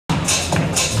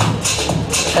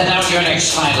And now your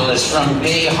next finalist from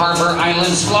Bay Harbor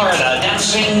Islands, Florida,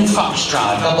 dancing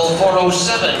foxtrot, couple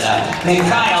 407,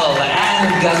 Mikhail and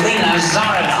Galina,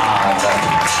 Zharinov.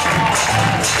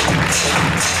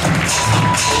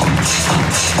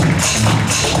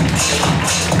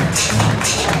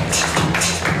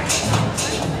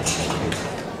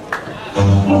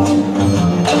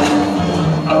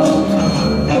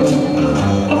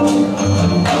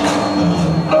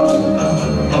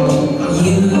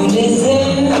 You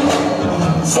deserve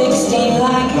 16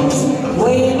 likes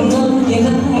waiting on you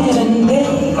night and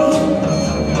day,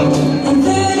 and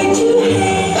 32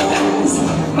 hands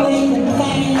waving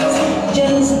fans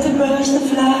just to brush the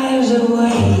flies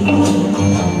away.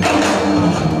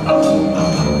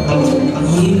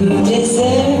 You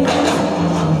deserve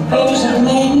person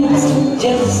names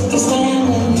just to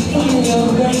stand and feel your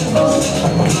grace,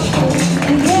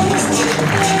 and just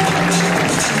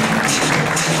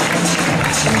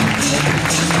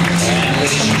And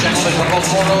ladies and gentlemen, couple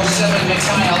 407,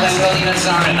 Mikhail and Galina,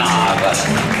 Zharinov.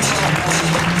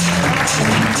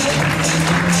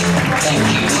 Thank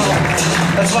you.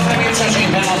 Let's welcome your judging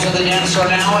panel to the dance floor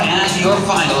now, and your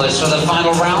finalists for the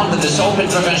final round of this Open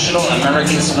Professional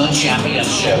American Spoon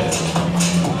Championship.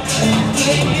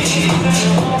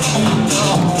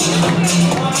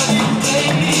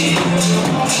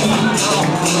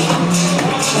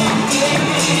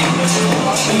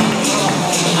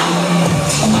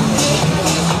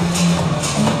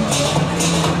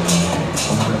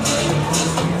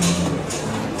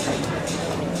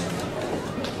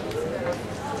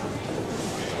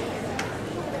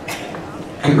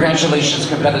 Congratulations,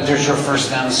 competitors. Your first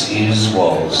dance is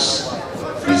Waltz.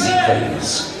 Easy,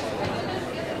 please.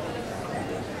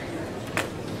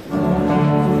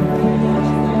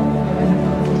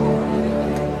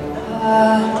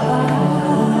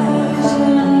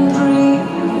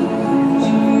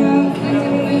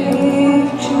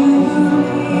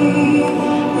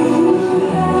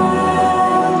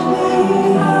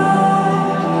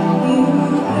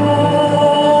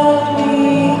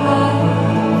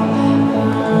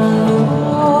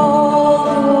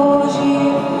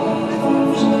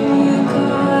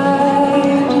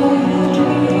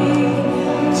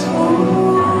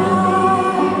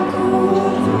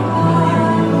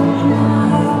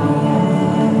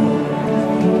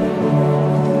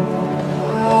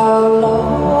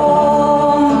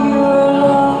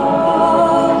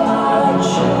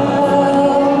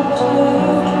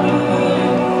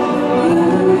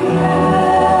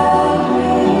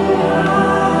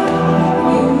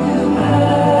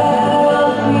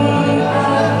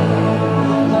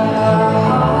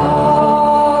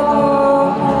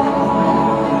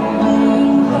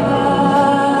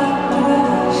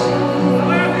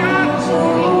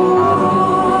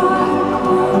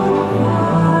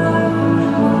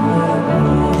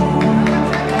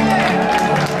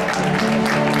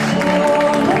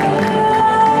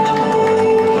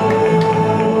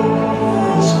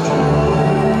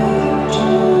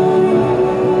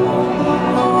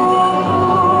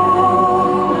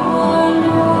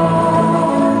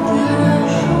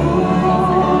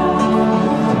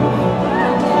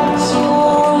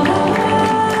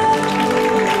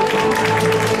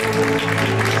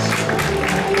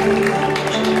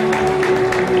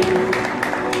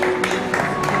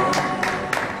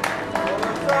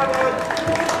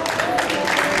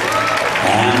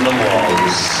 And the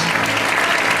walls.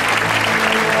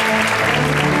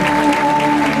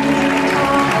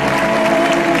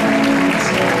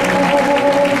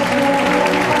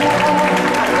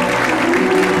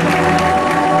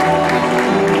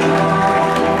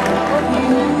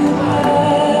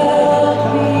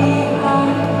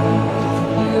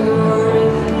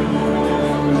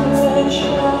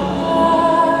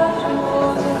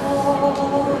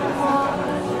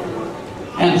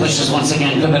 And please, once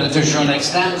again, competitors, your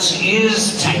next dance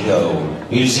is Tango.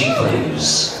 Music,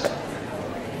 please.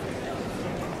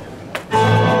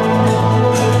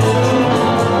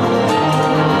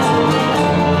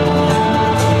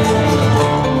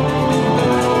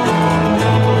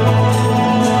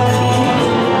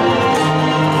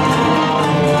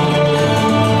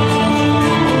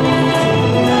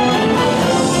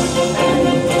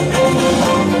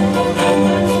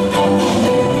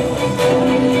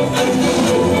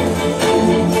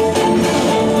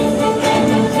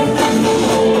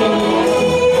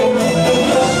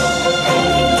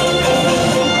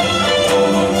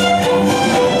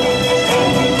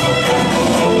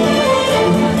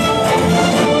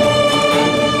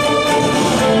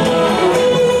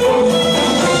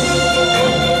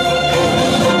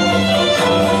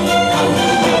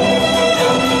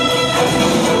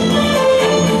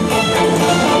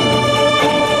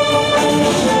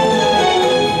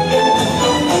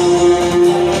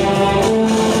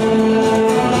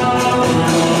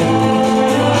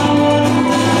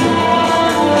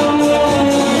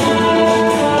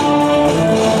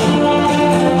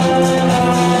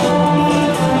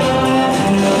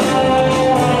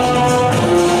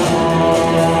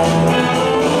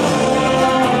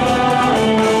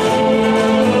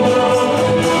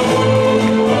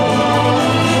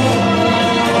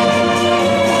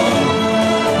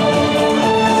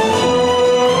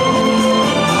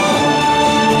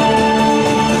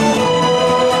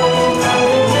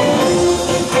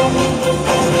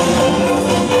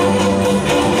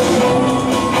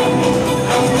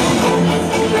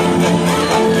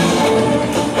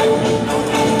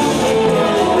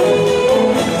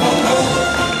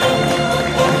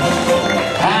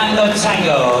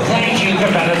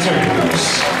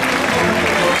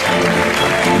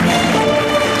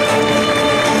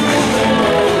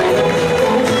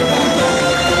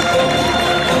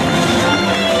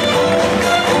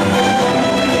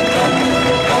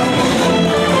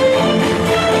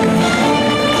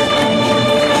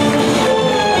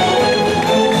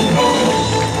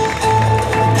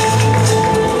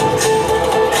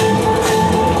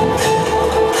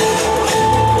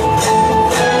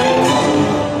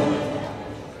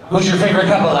 Who's your favorite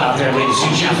couple out there, ladies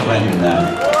and gentlemen?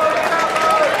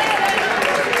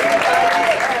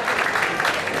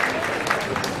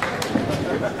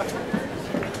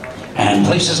 And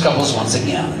places couples once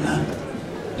again.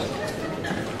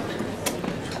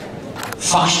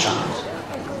 Foxtrot.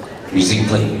 Music,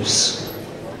 please.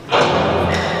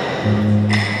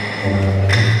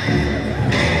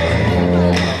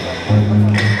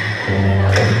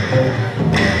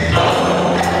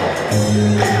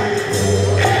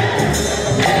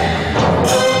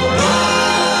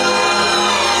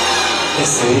 Et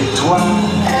c'est toi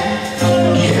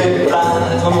qui fais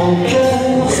battre mon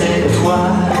cœur, c'est toi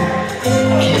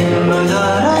qui me donne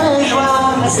la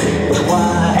joie, c'est toi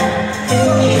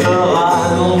qui fera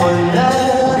mon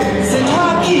bonheur, c'est toi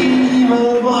qui me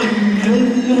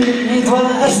brûle les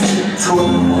doigts, c'est toi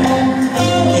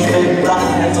qui fais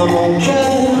battre mon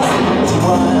cœur, c'est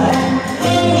toi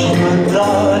qui me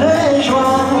donne les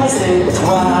joies, c'est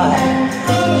toi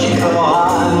qui fera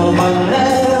mon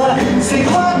bonheur, c'est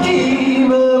toi qui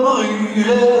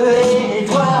et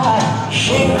toi,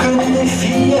 j'ai connu des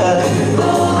filles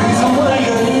plus ou moins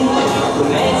jolies,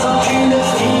 mais aucune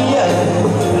fille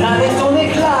n'avait ton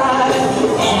éclat.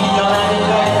 Il y en a des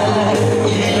belles,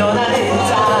 il y en a des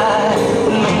tas,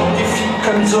 mais des filles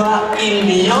comme toi, il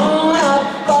n'y en a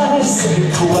pas. C'est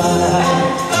toi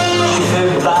qui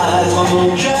fais battre mon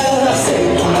cœur,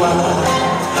 c'est toi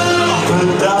qui me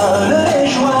donne les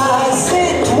joies,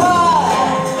 c'est toi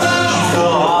qui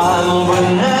fera mon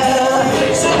bonheur.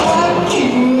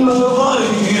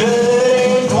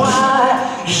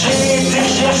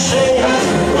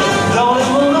 Dans le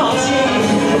monde entier,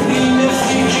 une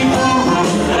fille qui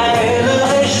pourrait me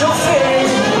réchauffer.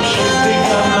 J'étais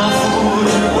comme un fou,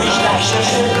 oui je la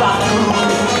cherchais partout.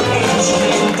 Et tu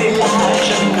étais là,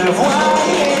 je ne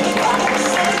voyais pas.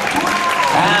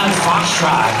 And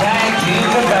Foxtrot, thank you,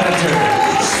 competitors.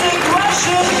 C'est toi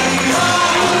chérie,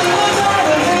 tu me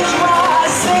donnes les joies,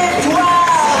 c'est toi.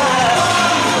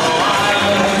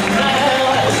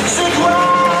 C'est toi.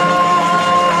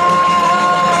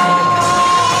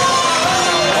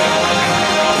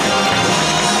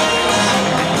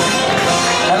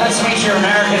 Your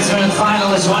American Smooth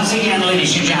finalists once again,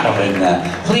 ladies and gentlemen.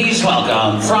 Please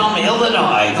welcome from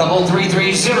Illinois, couple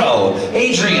 330,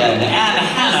 Adrian and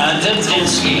Hannah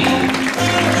Dudinsky.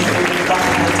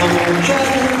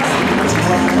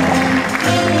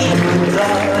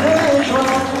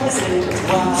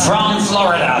 From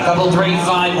Florida, couple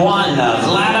 351,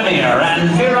 Vladimir and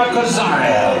Vera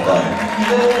Kozarev.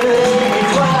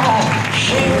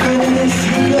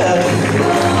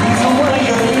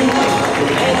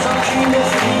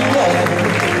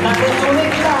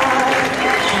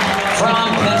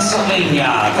 From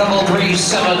Pennsylvania, couple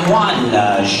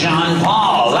 371,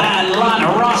 Jean-Paul and Lana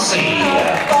Rossi.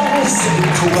 C'est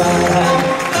toi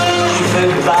qui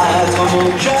fais battre mon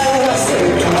cœur,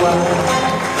 c'est toi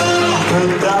qui me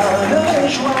donne les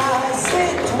joies,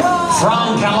 c'est toi. From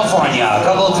California,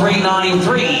 couple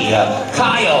 393,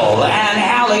 Kyle and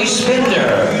Allie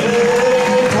Spinder.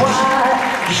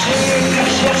 J'ai été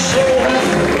chercher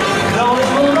dans le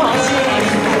monde entier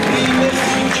une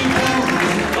fille qui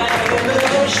pourrait me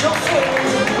réchauffer.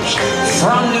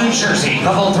 From New Jersey,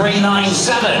 couple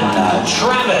 397,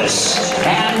 Travis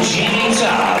and Jamie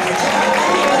Tuff.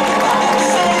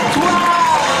 C'est toi,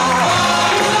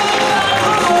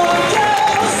 mon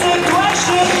cœur, c'est toi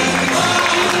chérie,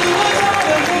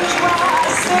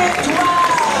 c'est toi.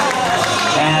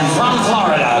 And from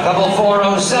Florida, couple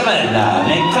 407,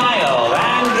 Mikhail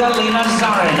and Galina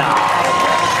Zharinov.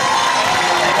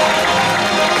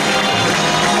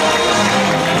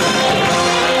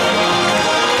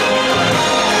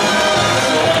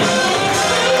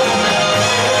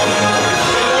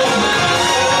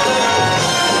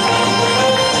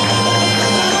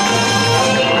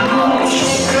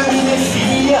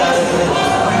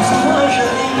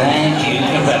 Thank you,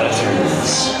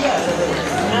 competitors.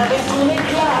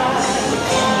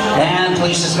 And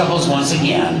places couples once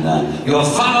again. Your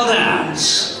final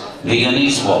dance,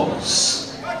 Viennese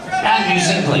Waltz. And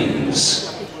music, please.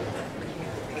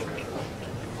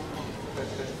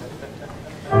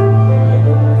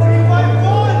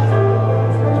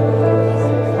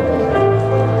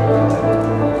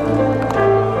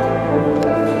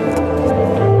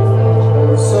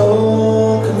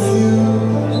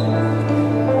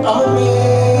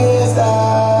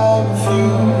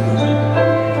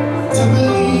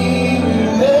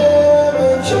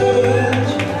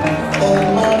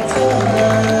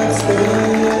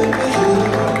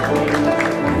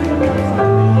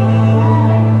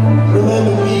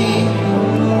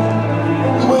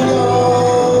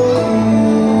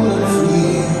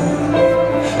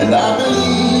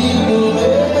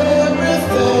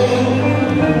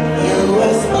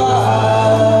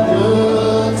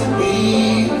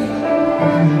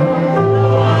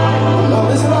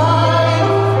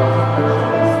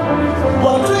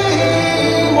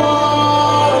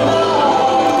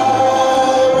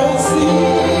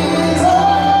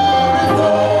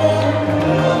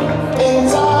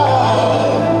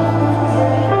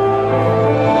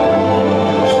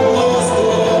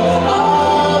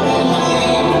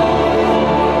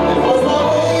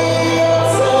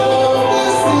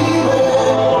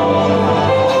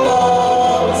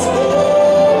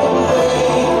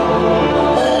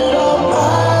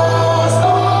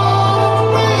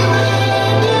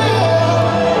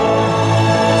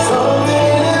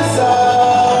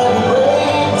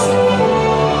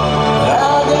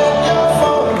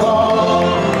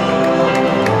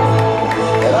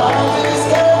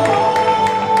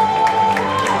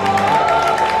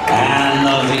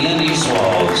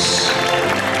 Wolves.